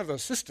neither one of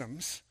those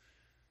systems.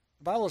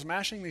 The Bible is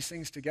mashing these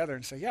things together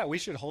and say, yeah, we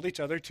should hold each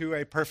other to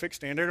a perfect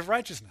standard of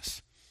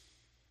righteousness.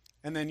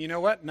 And then you know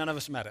what? None of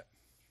us met it.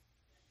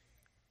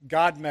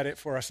 God met it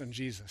for us in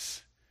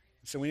Jesus.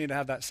 So we need to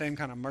have that same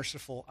kind of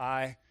merciful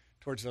eye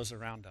towards those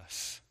around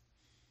us.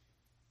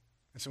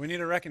 And so we need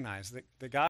to recognize that God